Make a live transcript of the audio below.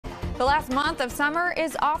The last month of summer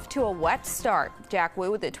is off to a wet start. Jack Wu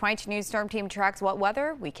with the 22 News Storm Team tracks what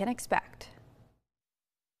weather we can expect.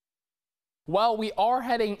 Well, we are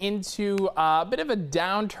heading into a bit of a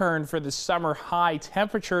downturn for the summer high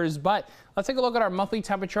temperatures, but let's take a look at our monthly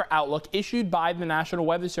temperature outlook issued by the National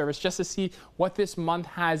Weather Service just to see what this month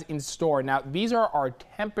has in store. Now, these are our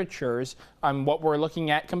temperatures, what we're looking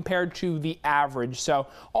at compared to the average. So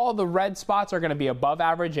all the red spots are going to be above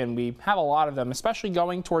average, and we have a lot of them, especially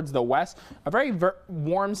going towards the west. A very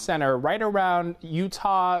warm center right around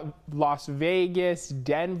Utah, Las Vegas,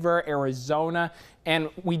 Denver, Arizona. And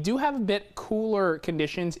we do have a bit cooler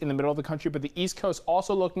conditions in the middle of the country, but the East Coast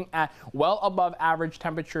also looking at well above average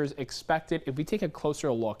temperatures expected. If we take a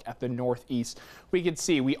closer look at the Northeast, we can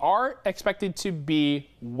see we are expected to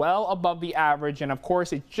be well above the average. And of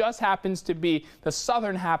course, it just happens to be the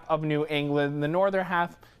southern half of New England. The northern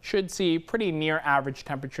half should see pretty near average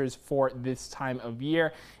temperatures for this time of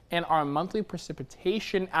year. And our monthly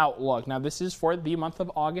precipitation outlook. Now, this is for the month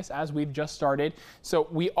of August as we've just started. So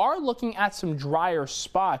we are looking at some drier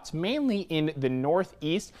spots, mainly in the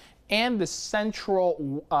Northeast and the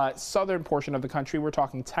central southern portion of the country. We're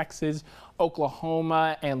talking Texas,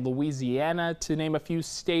 Oklahoma, and Louisiana, to name a few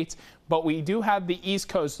states. But we do have the East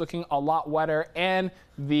Coast looking a lot wetter, and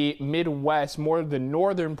the Midwest, more the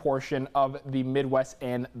northern portion of the Midwest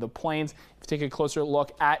and the Plains. If you take a closer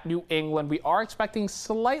look at New England, we are expecting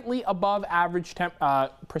slightly above average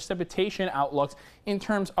precipitation outlooks in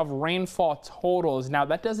terms of rainfall totals. Now,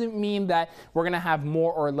 that doesn't mean that we're going to have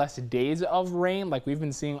more or less days of rain. Like, we've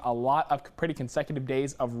been seeing a lot of pretty consecutive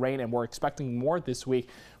days of rain, and we're expecting more this week.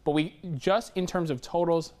 But we just in terms of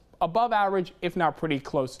totals, above average, if not pretty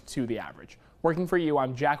close to the average. Working for you,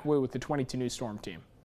 I'm Jack Wu with the 22 News Storm Team.